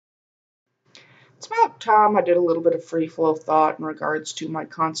It's about time I did a little bit of free flow thought in regards to my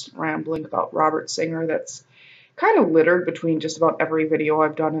constant rambling about Robert Singer that's kind of littered between just about every video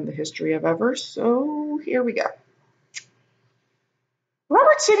I've done in the history of ever. So here we go.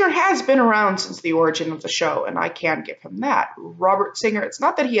 Robert Singer has been around since the origin of the show, and I can give him that. Robert Singer, it's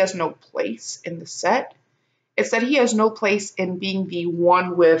not that he has no place in the set, it's that he has no place in being the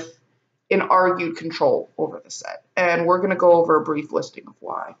one with an argued control over the set. And we're going to go over a brief listing of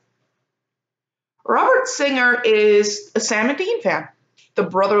why. Robert Singer is a Sam and Dean fan, the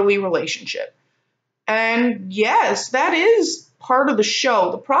brotherly relationship. And yes, that is part of the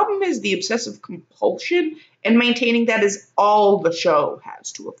show. The problem is the obsessive compulsion, and maintaining that is all the show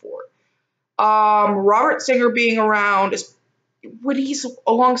has to afford. Robert Singer being around is when he's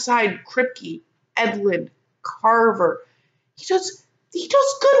alongside Kripke, Edlund, Carver. He does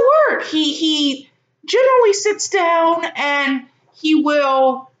good work. He generally sits down and he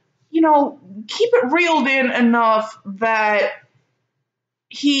will, keep it reeled in enough that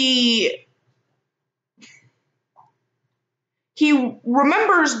he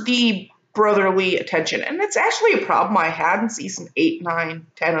remembers the brotherly attention. And it's actually a problem I had in season 8, 9,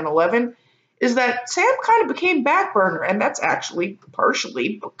 10, and 11, is that Sam kind of became back burner, and that's actually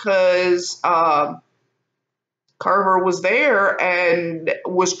partially because Carver was there and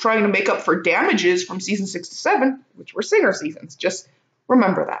was trying to make up for damages from season 6 to 7, which were Singer seasons. Just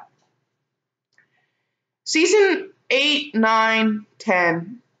remember that. Season 8, 9,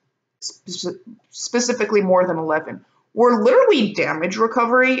 10, specifically more than 11, were literally damage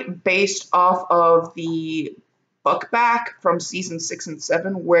recovery based off of the buck back from season 6 and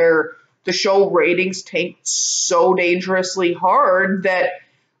 7, where the show ratings tanked so dangerously hard that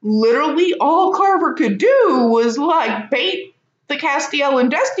literally all Carver could do was bait the Destiel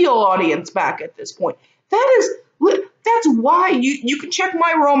and Destiel audience back at this point. That's why you can check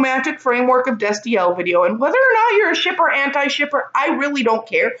my romantic framework of Destiel video, and whether or not you're a shipper, anti-shipper, I really don't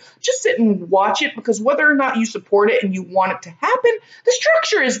care. Just sit and watch it, because whether or not you support it and you want it to happen, the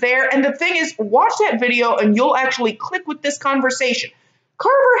structure is there. And the thing is, watch that video and you'll actually click with this conversation.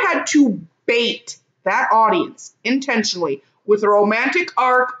 Carver had to bait that audience intentionally with romantic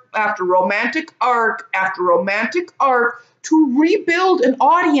arc after romantic arc after romantic arc to rebuild an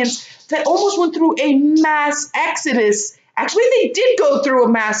audience that almost went through a mass exodus. Actually, they did go through a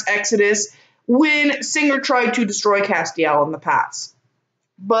mass exodus when Singer tried to destroy Destiel in the past.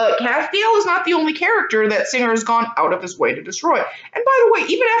 But Destiel is not the only character that Singer has gone out of his way to destroy. And by the way,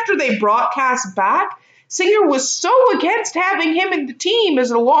 even after they brought Cass back, Singer was so against having him in the team as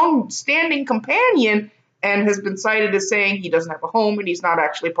a long-standing companion, and has been cited as saying he doesn't have a home and he's not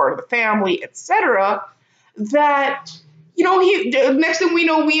actually part of the family, etc., that next thing we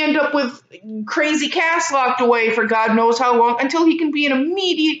know, we end up with crazy Cass locked away for God knows how long, until he can be an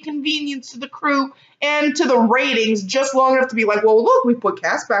immediate convenience to the crew and to the ratings, just long enough to be like, well, look, we put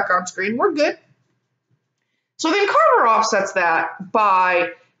Cass back on screen, we're good. So then Carver offsets that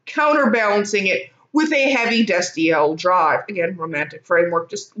by counterbalancing it with a heavy Destiel drive. Again, romantic framework,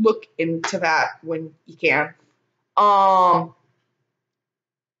 just look into that when you can.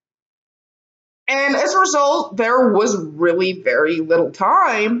 And as a result, there was really very little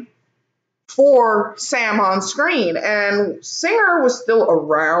time for Sam on screen. And Singer was still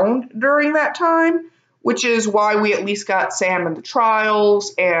around during that time, which is why we at least got Sam in the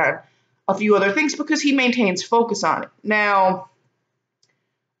trials and a few other things, because he maintains focus on it. Now,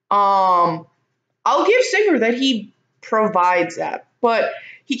 I'll give Singer that he provides that, but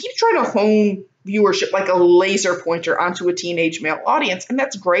he keeps trying to hone viewership like a laser pointer onto a teenage male audience, and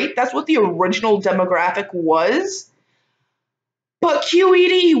that's great. That's what the original demographic was. But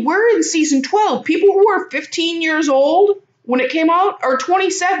QED, we're in season 12. People who are 15 years old when it came out are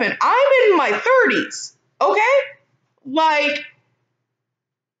 27. I'm in my 30s, okay?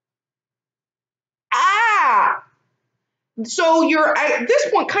 So you're at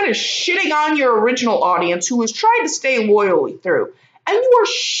this point kind of shitting on your original audience who has tried to stay loyally through. And you are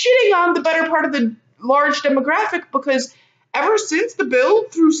shitting on the better part of the large demographic, because ever since the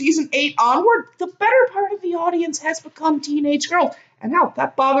build through season 8 onward, the better part of the audience has become teenage girls. And now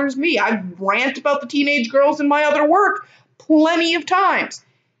that bothers me. I rant about the teenage girls in my other work plenty of times.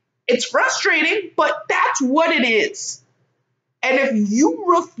 It's frustrating, but that's what it is. And if you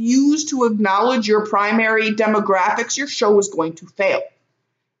refuse to acknowledge your primary demographics, your show is going to fail.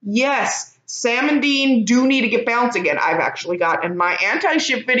 Yes, Sam and Dean do need to get balanced again. I've actually got in my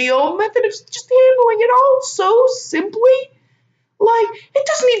anti-ship video a method of just handling it all so simply. It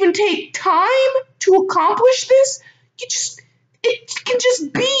doesn't even take time to accomplish this. It can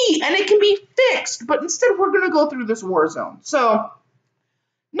just be, and it can be fixed. But instead, we're going to go through this war zone. So,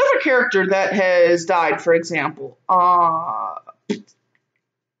 another character that has died, for example,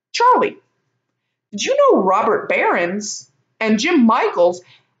 Charlie. Did you know Robert Barons and Jim Michaels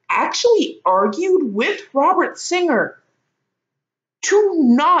actually argued with Robert Singer to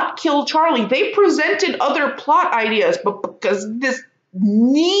not kill Charlie? They presented other plot ideas, but because this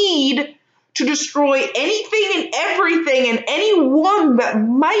need to destroy anything and everything and anyone that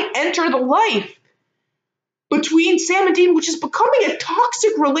might enter the life between Sam and Dean, which is becoming a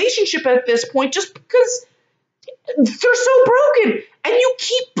toxic relationship at this point, just because they're so broken, and you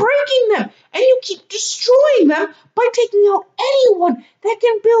keep breaking them, and you keep destroying them by taking out anyone that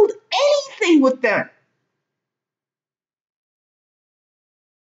can build anything with them.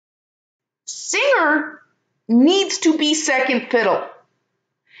 Singer needs to be second fiddle.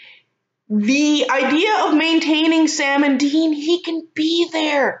 The idea of maintaining Sam and Dean, he can be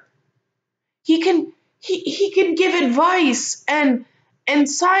there. He can give advice and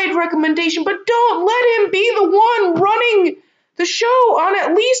side recommendation, but don't let him be the one running the show on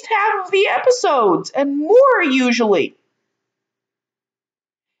at least half of the episodes and more usually.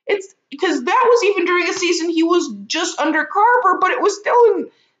 It's because that was even during a season he was just under Carver, but it was still in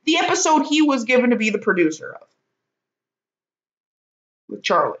the episode he was given to be the producer of. With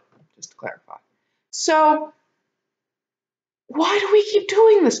Charlie, just to clarify. So, why do we keep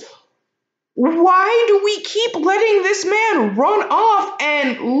doing this? Why do we keep letting this man run off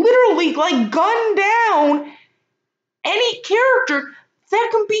and literally gun down any character that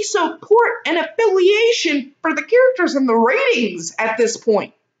can be support and affiliation for the characters and the ratings at this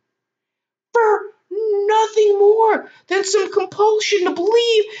point? For nothing more than some compulsion to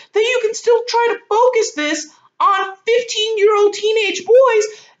believe that you can still try to focus this on 15-year-old teenage boys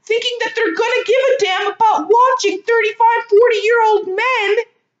thinking that they're gonna give a damn about watching 35, 40-year-old men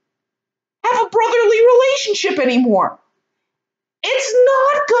have a brotherly relationship anymore. It's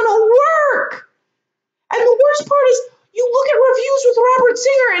not gonna work. And the worst part is, you look at reviews with Robert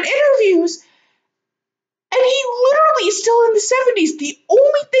Singer and interviews, and he literally is still in the 70s. The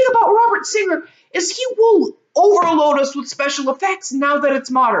only thing about Robert Singer is he will overload us with special effects now that it's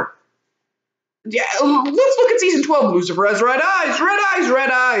modern. Yeah, let's look at season 12. Lucifer has red eyes, red eyes,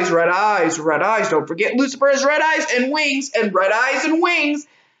 red eyes, red eyes, red eyes. Don't forget Lucifer has red eyes and wings, and red eyes and wings.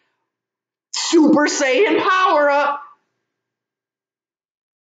 Super Saiyan power up.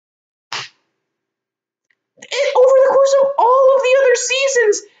 And over the course of all of the other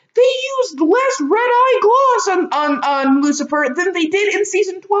seasons, they used less red eye gloss on Lucifer than they did in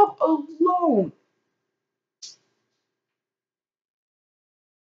season 12 alone.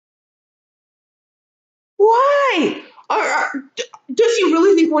 Why? Does he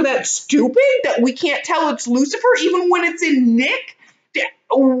really think we're that stupid that we can't tell it's Lucifer even when it's in Nick?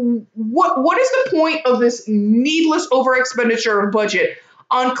 What is the point of this needless over expenditure of budget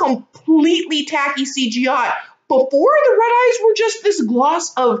on completely tacky CGI? Before, the red eyes were just this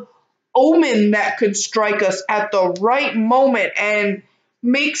gloss of omen that could strike us at the right moment and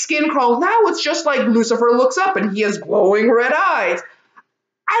make skin crawl. Now it's just like Lucifer looks up and he has glowing red eyes.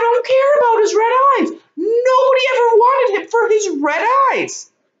 I don't care about his red eyes. Nobody ever wanted him for his red eyes.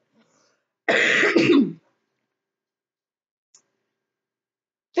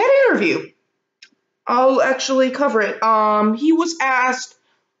 That interview, I'll actually cover it. He was asked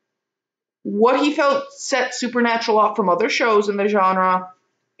what he felt set Supernatural off from other shows in the genre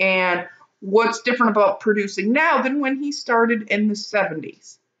and what's different about producing now than when he started in the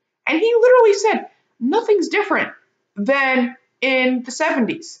 70s. And he literally said, nothing's different than in the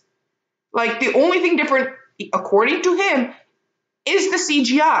 70s. Like, the only thing different, according to him, is the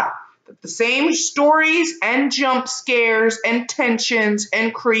CGI. But the same stories and jump scares and tensions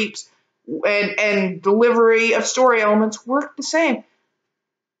and creeps and delivery of story elements work the same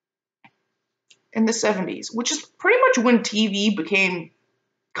in the 70s, which is pretty much when TV became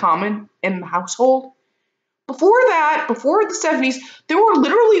common in the household. Before that, before the 70s, there were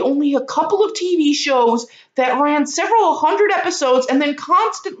literally only a couple of TV shows that ran several hundred episodes and then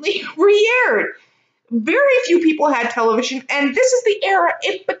constantly re-aired. Very few people had television, and this is the era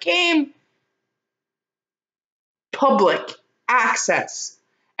it became public access.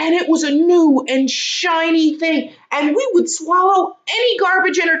 And it was a new and shiny thing, and we would swallow any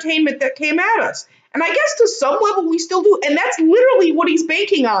garbage entertainment that came at us. And I guess to some level we still do, and that's literally what he's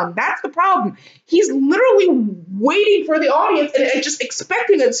banking on. That's the problem. He's literally waiting for the audience and just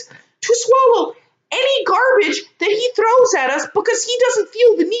expecting us to swallow any garbage that he throws at us because he doesn't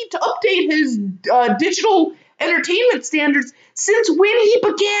feel the need to update his digital entertainment standards since when he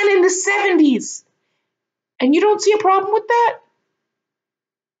began in the 70s. And you don't see a problem with that?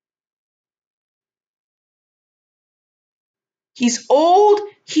 He's old,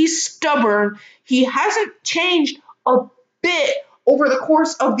 he's stubborn, he hasn't changed a bit over the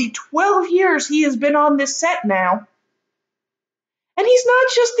course of the 12 years he has been on this set now. And he's not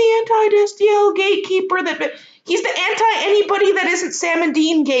just the anti-Destiel gatekeeper, he's the anti-anybody that isn't Sam and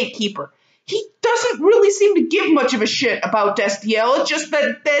Dean gatekeeper. He doesn't really seem to give much of a shit about Destiel. It's just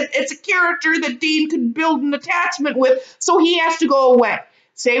that it's a character that Dean could build an attachment with, so he has to go away.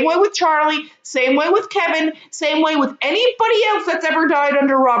 Same way with Charlie, same way with Kevin, same way with anybody else that's ever died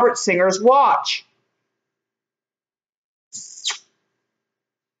under Robert Singer's watch.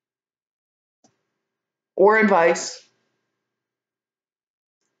 Or advice.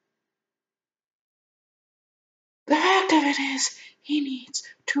 The fact of it is, he needs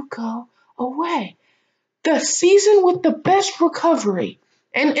to go away. The season with the best recovery.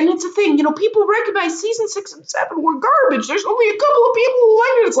 And it's a thing, people recognize season 6 and 7 were garbage. There's only a couple of people who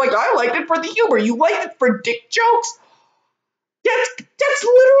liked it. It's like, I liked it for the humor. You liked it for dick jokes? That's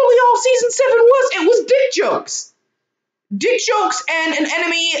literally all season 7 was. It was dick jokes. Dick jokes and an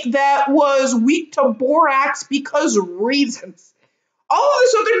enemy that was weak to borax because reasons. All of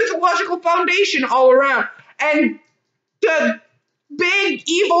this other mythological foundation all around. And the big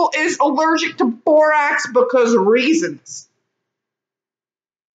evil is allergic to borax because reasons.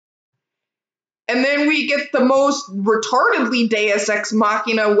 And then we get the most retardedly Deus Ex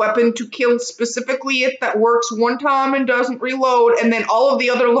Machina weapon to kill specifically it that works one time and doesn't reload, and then all of the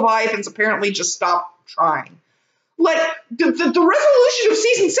other Leviathans apparently just stop trying. Like, the resolution of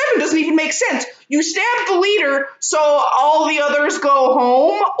season 7 doesn't even make sense. You stab the leader, so all the others go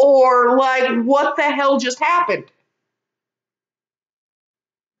home, or, like, what the hell just happened?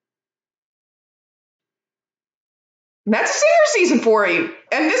 And that's a Singer season for you.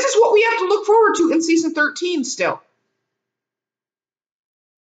 And this is what we have to look forward to in season 13 still.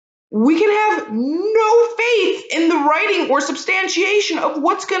 We can have no faith in the writing or substantiation of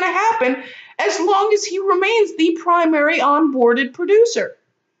what's going to happen as long as he remains the primary onboarded producer.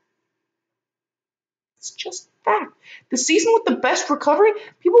 It's just fact. The season with the best recovery,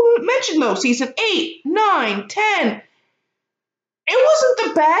 people mentioned though, season 8, 9, 10. It wasn't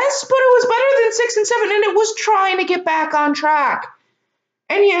the best, but it was better than 6 and 7, and it was trying to get back on track.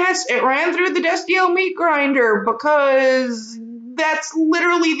 And yes, it ran through the Destiel meat grinder because that's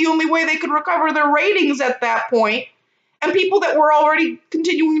literally the only way they could recover their ratings at that point. And people that were already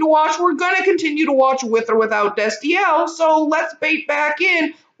continuing to watch were going to continue to watch with or without Destiel, so let's bait back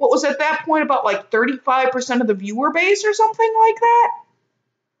in what was at that point about like 35% of the viewer base or something like that.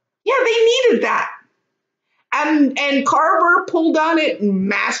 Yeah, they needed that. And Carver pulled on it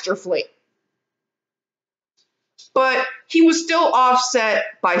masterfully. But he was still offset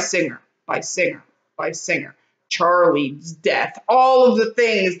by Singer. Charlie's death, all of the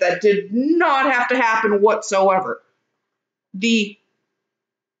things that did not have to happen whatsoever. The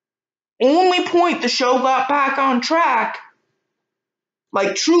only point the show got back on track,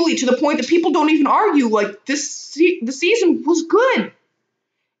 like truly to the point that people don't even argue, like the season was good.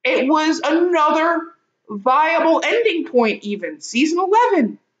 It was another viable ending point even. Season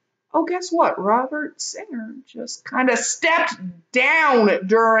 11. Oh, guess what? Robert Singer just kind of stepped down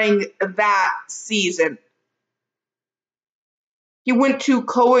during that season. He went to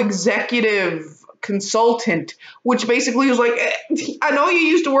co-executive consultant, which basically was like, I know you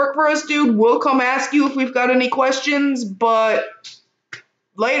used to work for us, dude. We'll come ask you if we've got any questions, but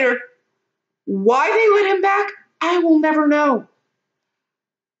later. Why they let him back, I will never know.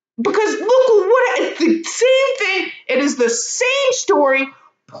 Because look what, it's the same thing. It is the same story,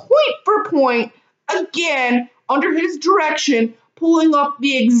 point for point, again, under his direction, pulling up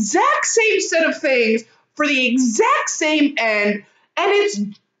the exact same set of things for the exact same end, and it's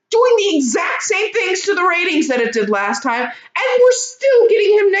doing the exact same things to the ratings that it did last time, and we're still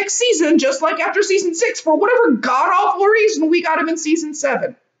getting him next season, just like after season 6, for whatever god-awful reason we got him in season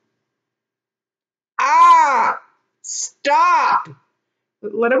 7. Stop!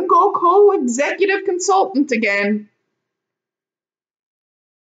 Let him go co-executive consultant again.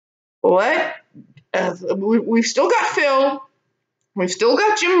 We've still got Phil, we've still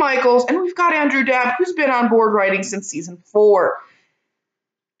got Jim Michaels, and we've got Andrew Dabb, who's been on board writing since season 4.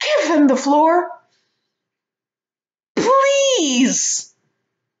 Give them the floor. Please.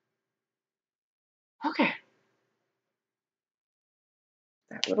 Okay.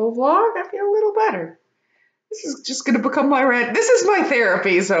 That little vlog, I feel a little better. This is just going to become my rant. This is my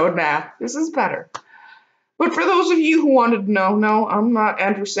therapy zone now. This is better. But for those of you who wanted to know, no, I'm not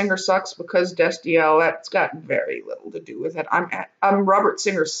Andrew Singer sucks because Destiel. That's got very little to do with it. I'm Robert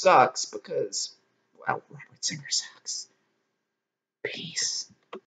Singer sucks because, well, Robert Singer sucks. Peace.